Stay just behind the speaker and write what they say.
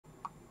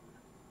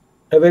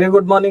A very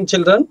good morning,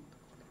 children.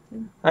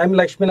 I am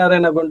Lakshmi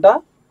Narayana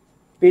Gunta,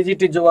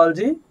 PGT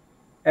Zoology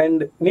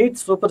and NEET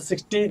Super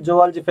 60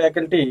 Zoology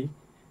faculty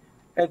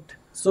at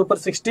Super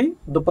 60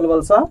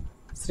 Dupalvalsa,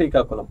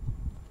 Srikakulam.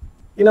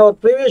 In our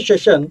previous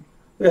session,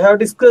 we have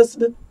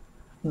discussed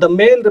the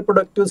male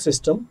reproductive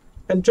system,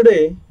 and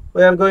today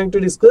we are going to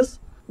discuss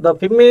the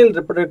female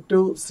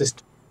reproductive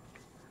system.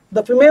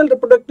 The female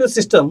reproductive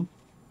system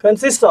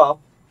consists of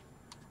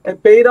a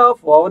pair of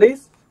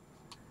ovaries,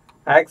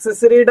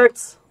 accessory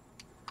ducts,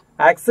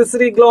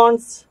 accessory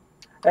glands,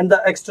 and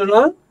the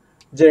external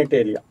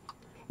genitalia.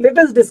 Let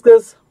us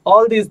discuss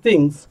all these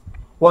things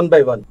one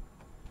by one.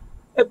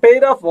 A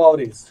pair of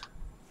ovaries.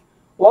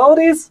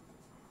 Ovaries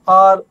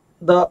are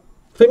the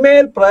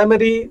female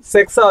primary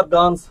sex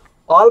organs,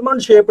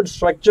 almond-shaped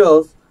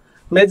structures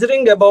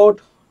measuring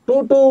about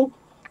 2 to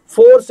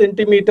 4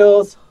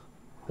 centimeters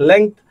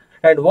length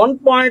and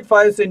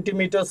 1.5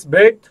 centimeters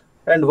breadth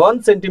and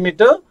 1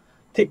 centimeter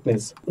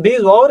thickness.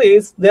 These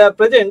ovaries, they are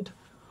present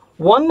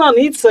one on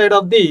each side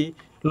of the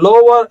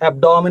lower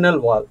abdominal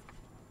wall.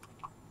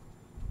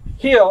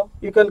 Here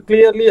you can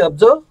clearly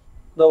observe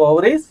the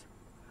ovaries,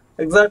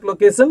 exact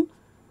location.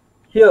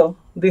 Here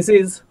this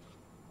is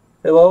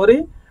a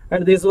ovary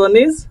and this one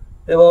is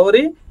a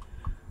ovary,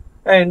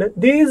 and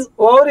these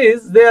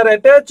ovaries, they are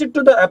attached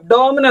to the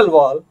abdominal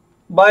wall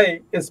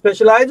by a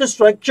specialized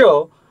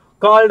structure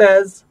called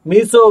as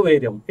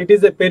mesovarium. It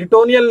is a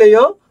peritoneal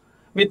layer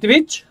with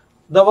which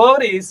the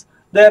ovaries,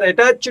 they are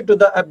attached to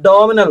the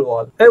abdominal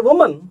wall. A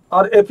woman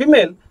or a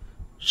female,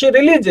 she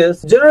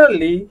releases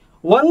generally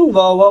one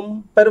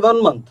ovum per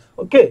 1 month.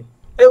 Okay.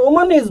 A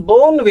woman is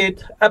born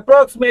with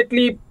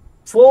approximately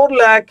 4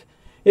 lakh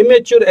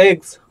immature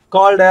eggs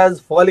called as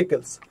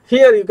follicles.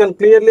 Here you can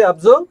clearly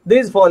observe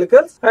these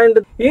follicles,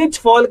 and each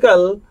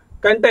follicle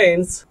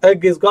contains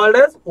egg is called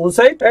as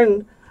oocyte,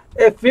 and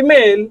a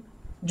female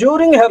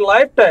during her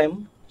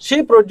lifetime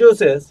she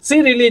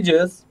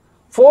releases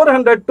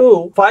 400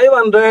 to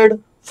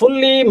 500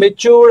 fully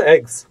matured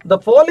eggs. The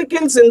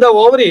follicles in the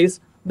ovaries,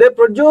 they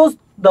produce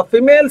the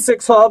female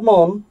sex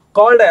hormone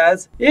called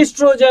as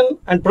estrogen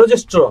and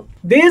progesterone.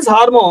 These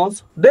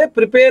hormones, they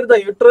prepare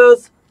the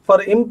uterus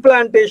for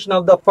implantation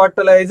of the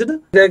fertilized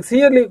eggs.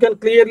 Here you can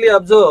clearly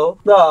observe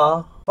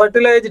the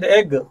fertilized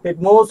egg. It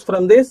moves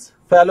from this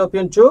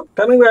fallopian tube.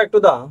 Coming back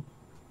to the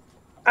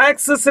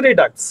accessory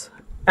ducts.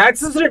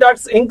 Accessory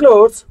ducts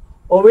includes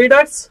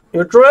oviducts,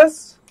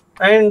 uterus,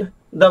 and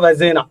the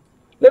vagina.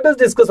 Let us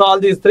discuss all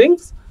these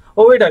things.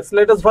 Oviducts.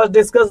 Let us first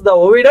discuss the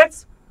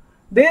oviducts.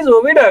 These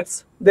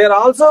oviducts, they are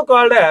also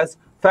called as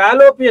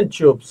fallopian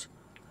tubes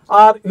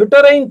or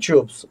uterine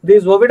tubes.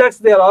 These oviducts,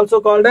 they are also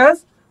called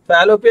as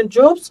fallopian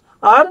tubes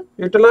or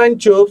uterine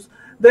tubes.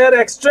 They are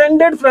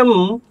extended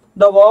from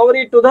the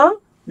ovary to the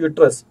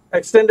uterus.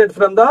 Extended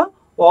from the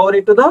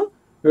ovary to the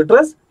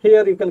uterus.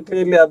 Here you can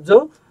clearly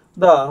observe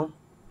the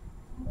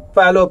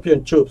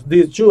fallopian tubes.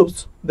 These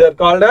tubes, they are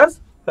called as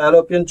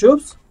fallopian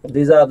tubes.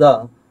 These are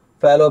the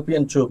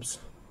fallopian tubes.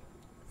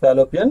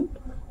 Fallopian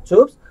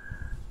tubes.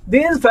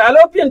 These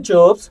fallopian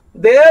tubes,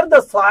 they are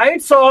the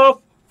sites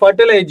of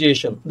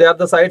fertilization. They are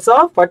the sites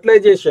of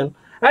fertilization.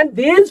 And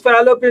these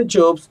fallopian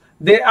tubes,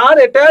 they are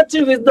attached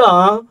with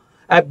the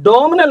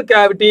abdominal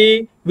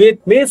cavity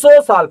with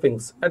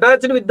mesosalpinx.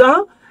 Attached with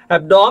the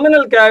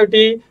abdominal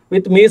cavity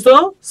with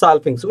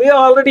mesosalpinx. We have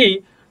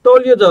already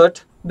told you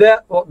that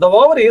the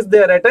ovaries, they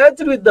are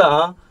attached with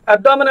the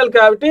abdominal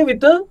cavity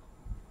with a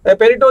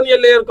peritoneal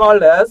layer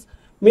called as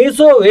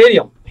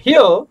mesovarium.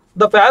 Here,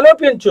 the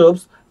fallopian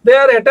tubes, they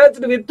are attached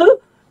with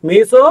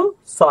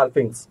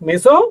mesosalpinx.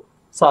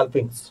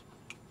 Mesosalpinx.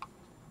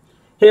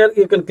 Here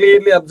you can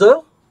clearly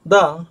observe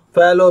the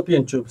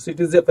fallopian tubes. It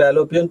is a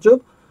fallopian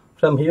tube.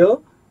 From here,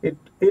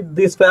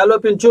 this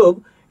fallopian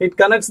tube, it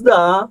connects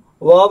the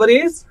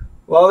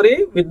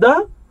ovary with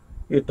the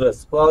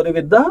uterus. Ovary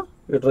with the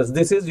uterus.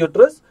 This is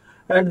uterus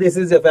and this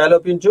is a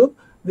fallopian tube.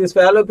 This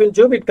fallopian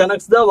tube, it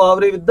connects the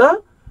ovary with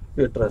the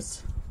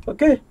uterus.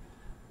 Okay.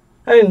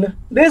 And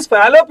this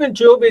fallopian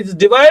tube is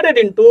divided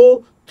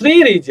into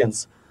 3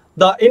 regions: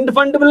 the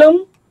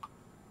infundibulum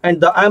and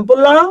the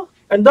ampulla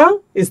and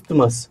the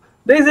isthmus.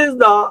 This is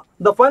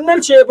the funnel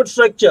shaped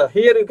structure.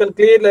 Here you can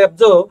clearly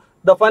observe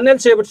the funnel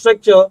shaped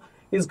structure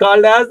is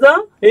called as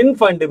the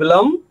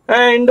infundibulum,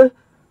 and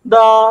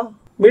the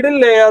middle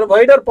layer,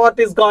 wider part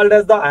is called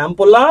as the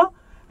ampulla,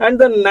 and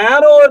the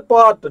narrower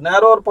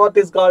part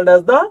is called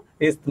as the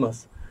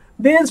isthmus.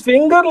 These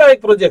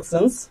finger-like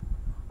projections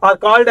are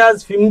called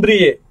as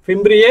fimbriae.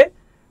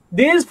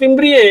 These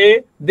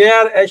fimbriae, they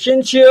are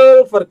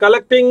essential for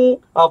collecting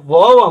of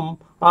ovum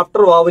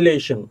after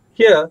ovulation.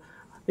 Here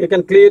you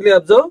can clearly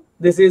observe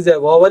this is a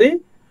ovary,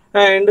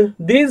 and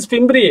these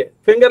fimbriae,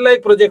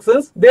 finger-like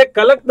projections, they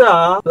collect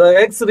the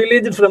eggs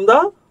released from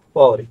the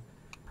ovary.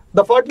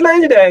 The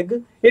fertilized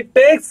egg, it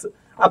takes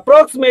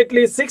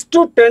approximately 6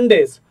 to 10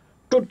 days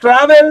to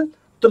travel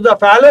through the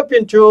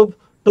fallopian tube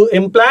to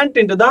implant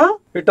into the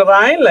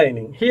uterine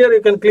lining. Here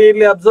you can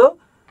clearly observe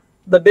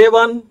the day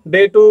 1,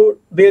 day 2,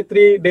 day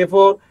 3, day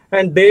 4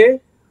 and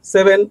day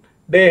 7,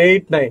 day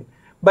 8, 9.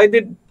 By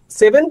the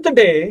 7th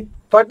day,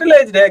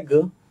 fertilized egg,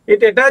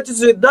 it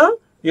attaches with the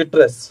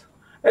uterus.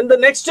 And the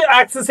next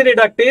accessory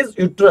duct is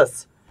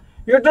uterus.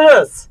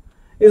 Uterus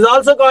is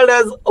also called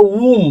as a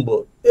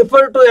womb,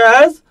 referred to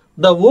as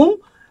the womb.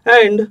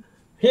 And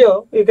here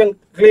you can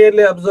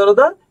clearly observe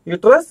the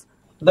uterus.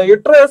 The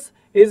uterus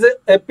is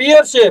a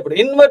pear-shaped,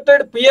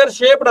 inverted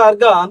pear-shaped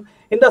organ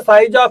in the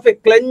size of a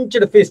clenched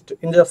fist.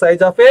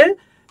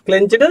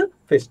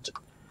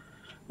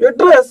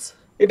 Uterus,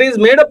 it is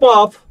made up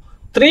of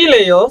 3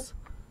 layers.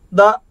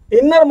 The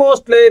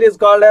innermost layer is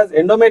called as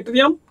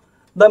endometrium.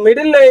 The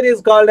middle layer is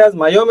called as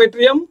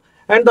myometrium.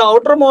 And the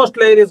outermost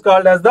layer is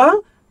called as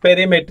the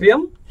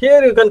perimetrium.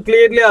 Here you can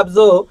clearly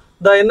observe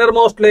the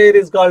innermost layer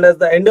is called as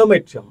the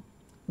endometrium.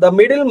 The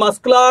middle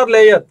muscular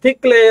layer,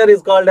 thick layer,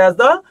 is called as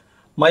the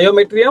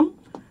myometrium.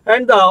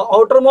 And the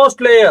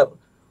outermost layer,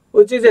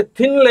 which is a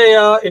thin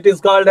layer, it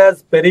is called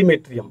as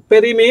perimetrium.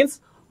 Peri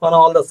means on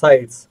all the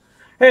sides.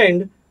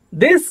 And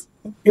this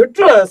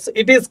uterus,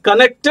 it is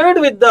connected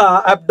with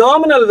the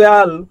abdominal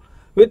wall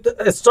with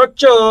a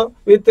structure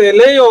with a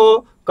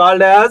layer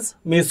called as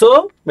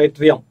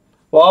mesometrium.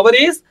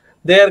 Ovaries,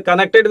 they are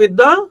connected with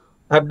the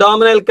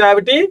abdominal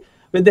cavity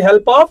with the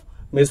help of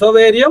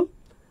mesovarium.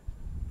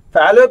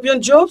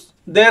 Fallopian tubes,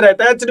 they are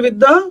attached with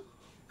the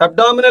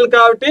abdominal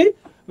cavity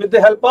with the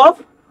help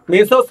of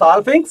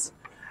mesosalpinx.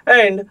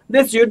 And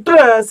this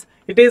uterus,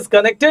 it is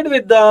connected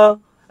with the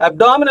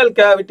abdominal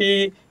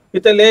cavity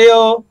with a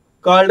layer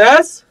called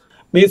as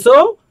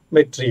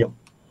mesometrium.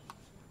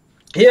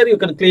 Here you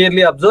can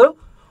clearly observe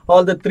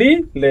all the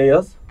 3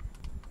 layers.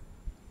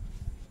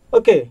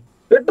 Okay,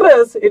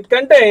 uterus, it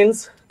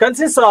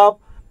consists of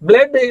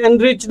blood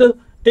enriched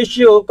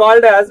tissue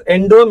called as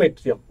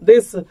endometrium.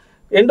 This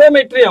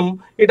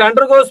endometrium, it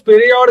undergoes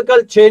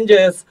periodical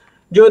changes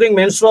during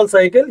menstrual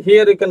cycle.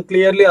 Here you can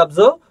clearly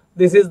observe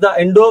this is the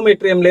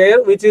endometrium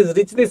layer, which is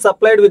richly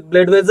supplied with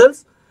blood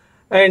vessels.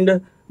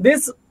 And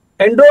this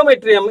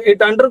endometrium,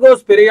 it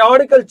undergoes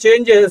periodical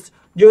changes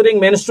during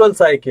menstrual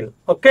cycle.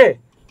 Okay,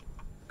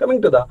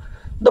 coming to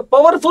the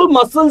powerful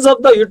muscles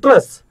of the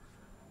uterus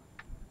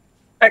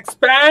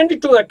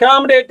expand to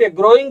accommodate a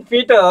growing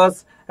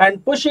fetus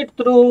and push it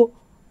through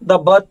the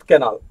birth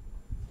canal.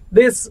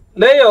 This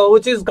layer,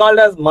 which is called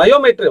as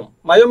myometrium,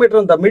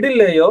 the middle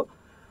layer,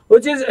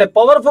 which is a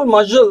powerful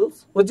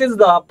muscles, which is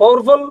the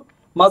powerful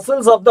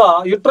muscles of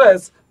the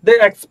uterus, they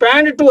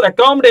expand to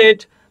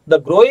accommodate the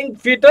growing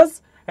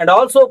fetus and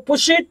also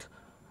push it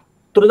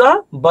through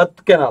the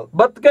birth canal.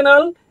 Birth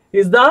canal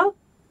is the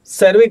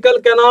cervical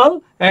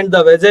canal and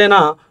the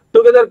vagina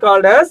together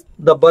called as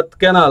the birth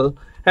canal.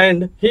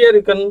 And here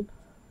you can,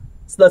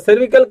 the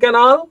cervical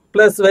canal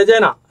plus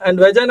vagina and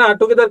vagina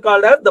together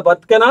called as the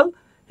birth canal.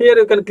 Here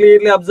you can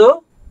clearly observe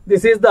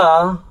this is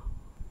the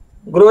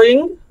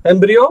growing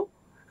embryo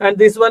and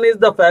this one is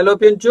the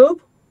fallopian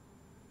tube.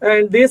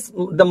 And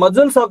the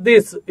muscles of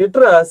this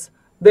uterus,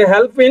 they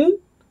help in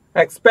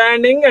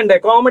expanding and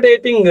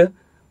accommodating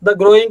the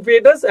growing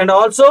fetus and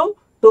also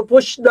to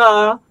push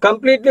the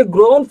completely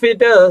grown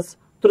fetus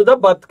through the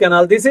birth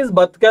canal. This is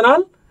birth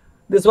canal,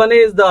 this one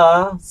is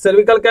the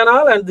cervical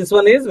canal and this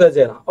one is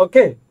vagina.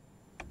 Okay,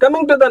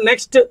 coming to the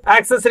next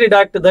accessory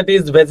duct, that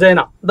is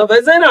vagina. The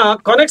vagina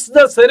connects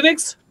the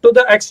cervix to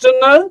the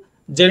external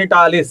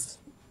genitalis.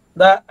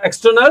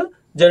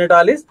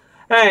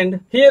 And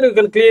here you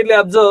can clearly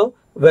observe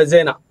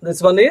vagina.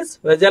 This one is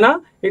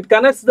vagina. It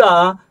connects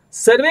the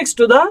cervix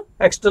to the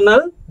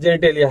external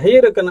genitalia.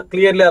 Here you can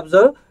clearly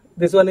observe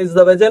this one is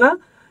the vagina.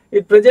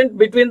 It present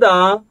between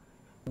the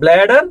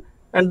bladder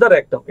and the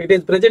rectum. It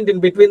is present in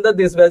between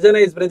this vagina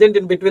is present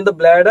in between the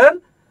bladder,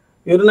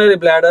 urinary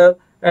bladder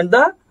and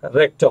the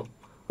rectum.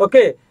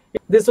 Okay,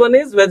 this one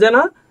is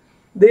vagina.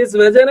 This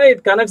vagina,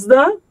 it connects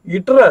the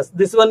uterus.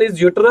 This one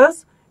is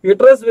uterus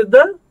with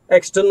the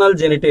external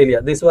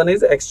genitalia. This one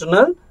is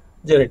external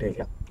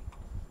genitalia.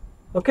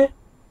 Okay,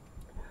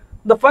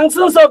 the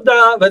functions of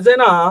the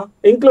vagina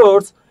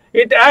includes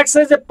it acts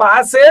as a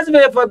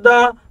passageway for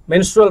the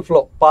menstrual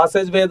flow.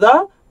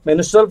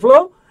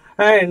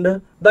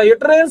 And the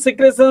uterine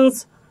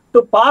secretions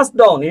to pass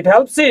down. It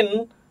helps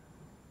in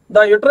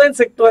the uterine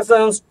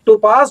secretions to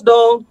pass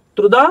down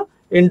through the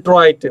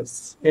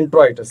introitus.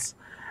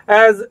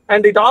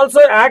 And it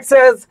also acts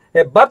as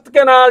a birth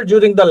canal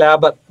during the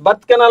labor.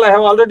 Birth canal, I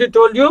have already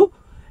told you,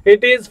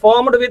 it is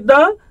formed with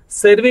the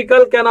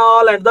cervical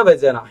canal and the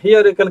vagina.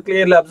 Here you can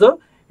clearly observe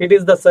it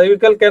is the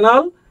cervical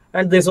canal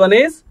and this one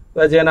is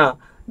vagina.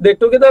 They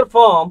together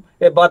form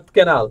a birth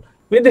canal.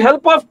 With the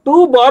help of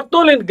 2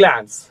 Bartholin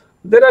glands,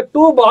 there are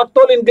 2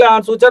 Bartholin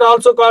glands which are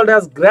also called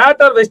as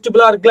greater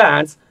vestibular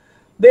glands.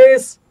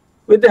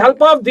 With the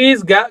help of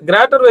these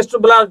greater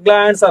vestibular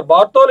glands or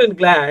Bartholin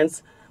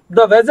glands,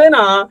 the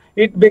vagina,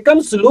 it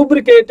becomes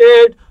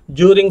lubricated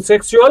during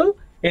sexual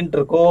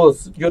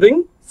intercourse.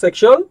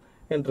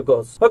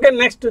 Okay,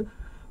 next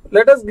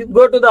let us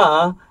go to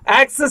the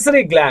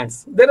accessory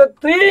glands. There are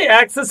 3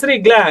 accessory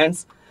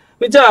glands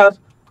which are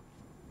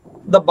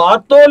the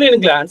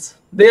Bartholin glands.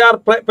 They are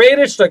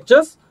paired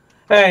structures,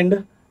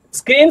 and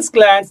Skene's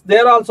glands, they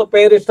are also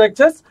paired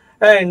structures,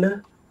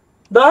 and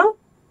the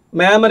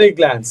mammary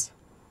glands.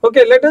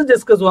 Okay, let us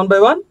discuss one by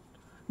one.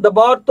 The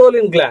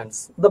Bartholin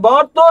glands. The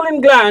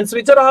Bartholin glands,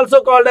 which are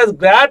also called as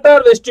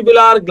greater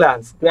vestibular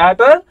glands.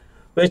 Greater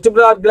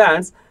vestibular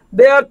glands.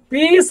 They are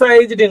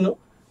pea-sized,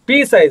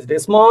 a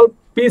small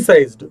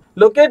pea-sized,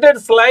 located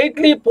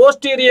slightly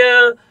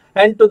posterior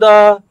and to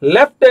the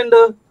left and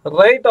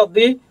right of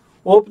the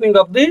opening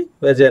of the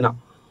vagina.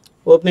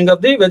 Opening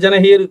of the vagina,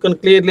 here you can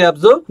clearly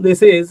observe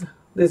this is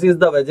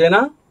the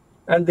vagina,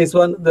 and this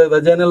one the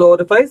vaginal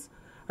orifice,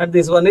 and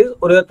this one is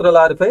urethral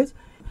orifice.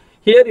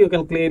 Here you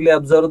can clearly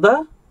observe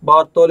the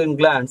Bartholin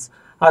glands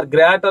or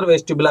greater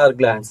vestibular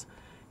glands.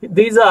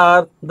 These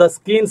are the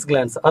Skene's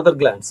glands, other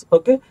glands.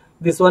 Okay,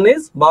 this one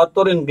is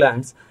Bartholin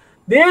glands.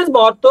 These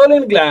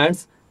Bartholin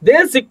glands,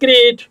 they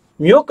secrete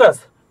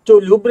mucus to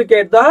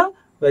lubricate the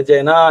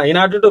vagina in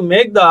order to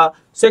make the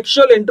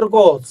sexual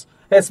intercourse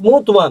a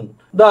smooth one.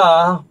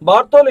 The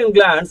Bartholin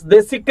glands,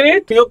 they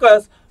secrete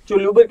mucus to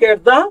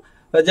lubricate the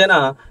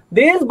vagina.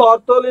 These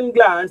Bartholin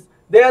glands,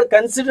 they are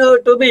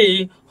considered to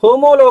be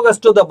homologous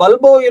to the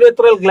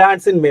bulbourethral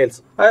glands in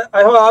males. I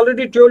have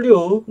already told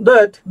you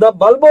that the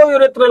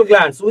bulbourethral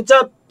glands, which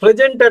are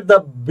present at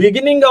the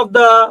beginning of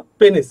the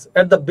penis,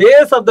 at the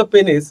base of the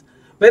penis,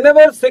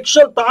 whenever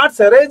sexual thoughts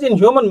arise in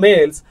human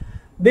males,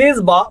 these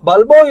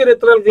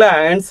bulbourethral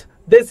glands,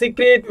 they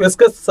secrete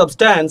viscous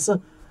substance,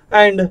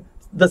 and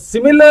the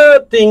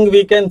similar thing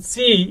we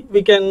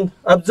can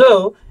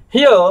observe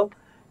here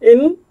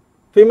in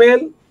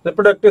female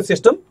reproductive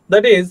system,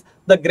 that is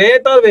the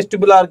greater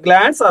vestibular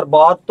glands are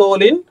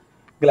Bartholin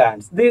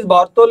glands. These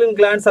Bartholin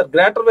glands are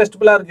greater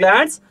vestibular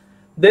glands.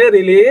 They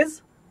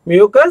release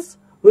mucus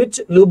which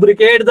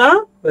lubricate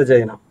the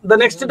vagina. The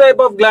next type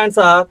of glands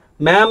are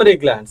mammary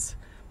glands.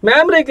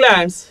 Mammary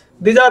glands,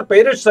 these are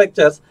paired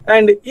structures,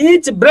 and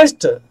each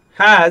breast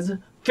has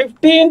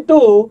 15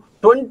 to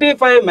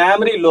 25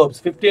 mammary lobes.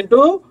 15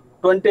 to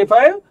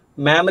 25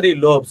 mammary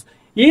lobes.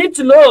 Each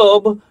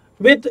lobe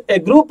with a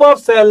group of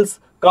cells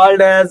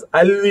called as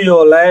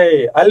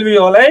alveoli.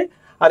 Alveoli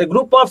are a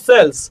group of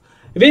cells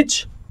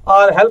which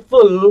are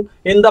helpful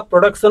in the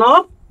production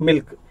of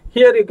milk.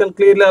 Here you can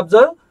clearly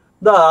observe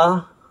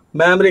the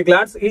mammary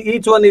glands.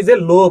 Each one is a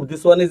lobe.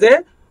 This one is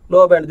a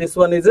lobe, and this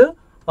one is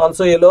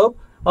also a lobe.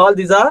 All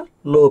these are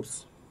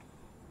lobes.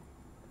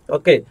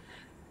 Okay.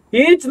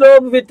 Each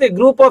lobe with a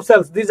group of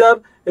cells. These are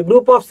a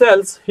group of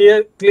cells.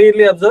 Here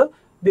clearly observe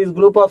these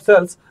group of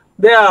cells.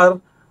 They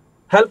are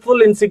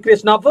helpful in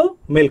secretion of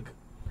milk.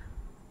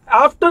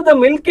 After the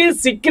milk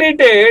is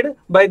secreted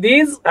by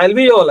these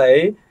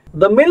alveoli,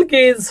 the milk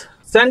is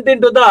sent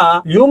into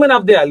the lumen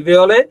of the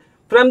alveoli.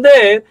 From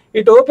there,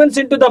 it opens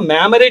into the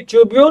mammary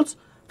tubules.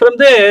 From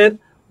there,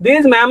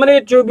 these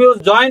mammary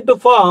tubules join to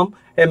form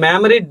a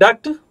mammary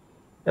duct.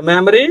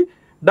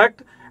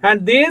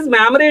 And these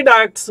mammary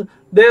ducts,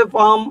 they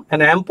form an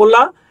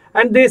ampulla,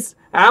 and this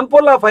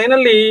ampulla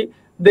finally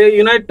they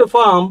unite to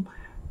form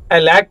a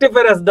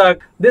lactiferous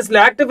duct. This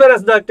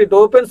lactiferous duct, it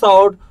opens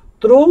out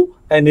through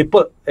a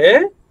nipple.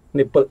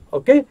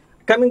 Okay.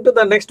 Coming to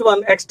the next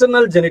one,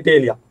 external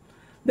genitalia.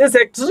 This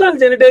external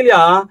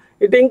genitalia,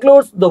 it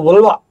includes the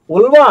vulva.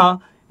 Vulva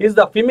is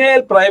the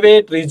female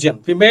private region.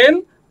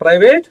 Female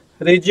private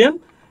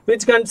region,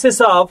 which consists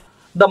of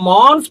the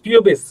mons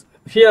pubis.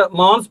 Here,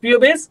 mons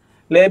pubis,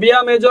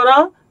 labia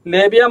majora,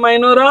 labia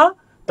minora,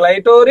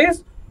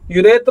 clitoris,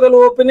 urethral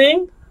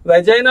opening,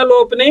 vaginal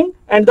opening,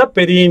 and the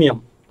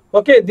perineum.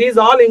 Okay, these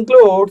all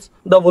includes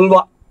the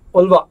vulva.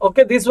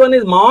 Okay, this one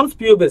is mons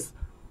pubis.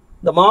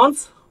 The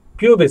mons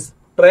pubis,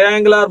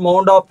 triangular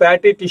mound of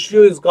fatty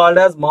tissue, is called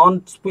as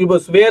mons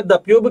pubis, where the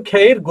pubic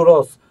hair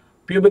grows.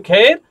 Pubic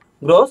hair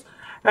grows,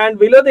 and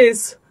below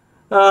this,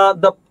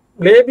 the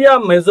labia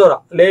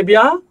majora.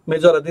 Labia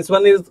majora. This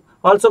one is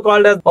also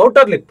called as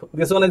outer lip.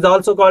 This one is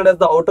also called as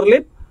the outer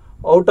lip.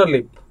 Outer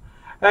lip.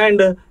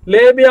 And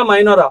labia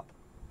minora,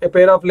 a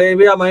pair of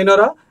labia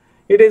minora,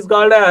 it is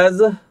called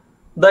as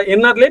the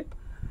inner lip.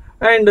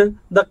 And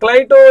the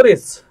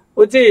clitoris,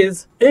 which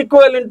is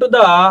equivalent to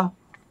the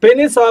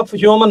penis of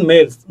human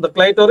males. The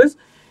clitoris,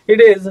 it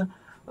is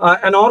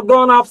an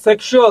organ of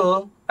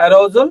sexual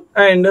arousal,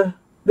 and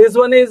this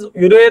one is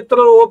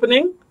urethral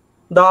opening.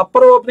 The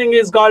upper opening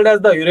is called as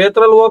the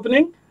urethral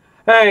opening,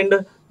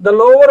 and the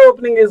lower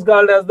opening is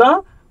called as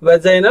the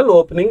vaginal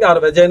opening or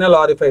vaginal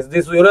orifice.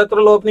 This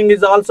urethral opening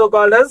is also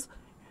called as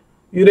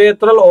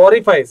urethral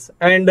orifice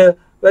and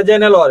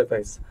vaginal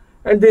orifice.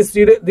 And this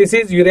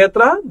is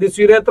urethra. This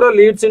urethra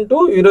leads into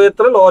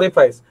urethral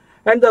orifice,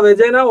 and the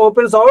vagina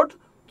opens out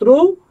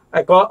through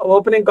a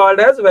opening called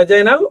as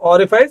vaginal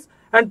orifice,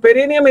 and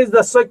perineum is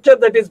the structure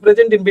that is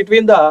present in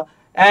between the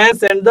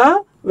anus and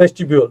the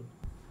vestibule.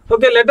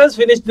 Okay, let us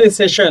finish this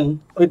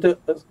session with a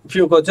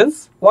few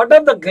questions. What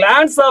are the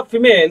glands of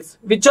females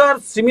which are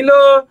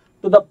similar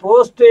to the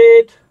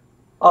prostate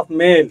of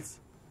males?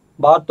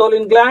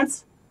 Bartholin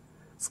glands,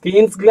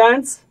 Skene's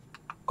glands,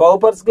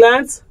 Cowper's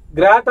glands,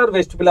 greater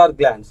vestibular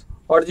glands.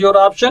 What is your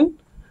option?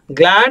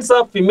 Glands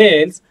of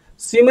females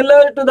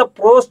similar to the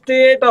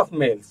prostate of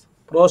males.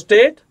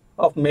 Prostate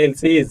of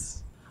males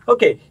is.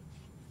 Okay,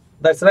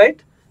 that's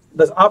right.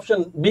 The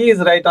option B is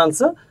right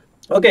answer.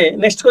 Okay,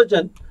 next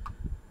question.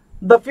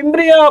 The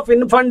fimbria of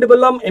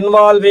infundibulum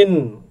involve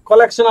in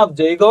collection of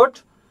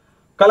zygote,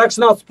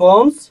 collection of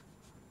sperms,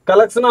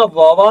 collection of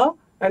ova,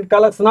 and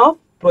collection of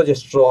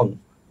progesterone.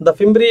 The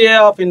fimbria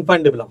of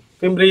infundibulum.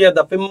 Fimbria,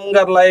 the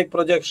finger-like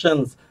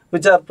projections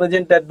which are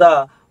present at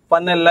the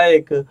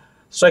funnel-like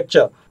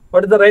structure.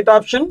 What is the right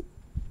option?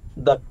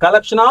 The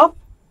collection of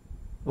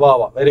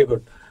ova. Very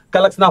good.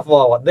 Collection of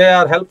ova. They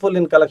are helpful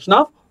in collection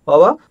of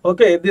ova.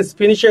 Okay, this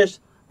finishes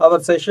our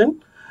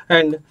session,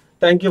 and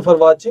thank you for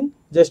watching.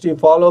 Just you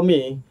follow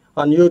me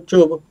on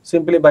YouTube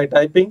simply by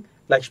typing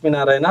Lakshmi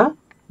Narayana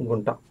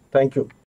Gunta. Thank you.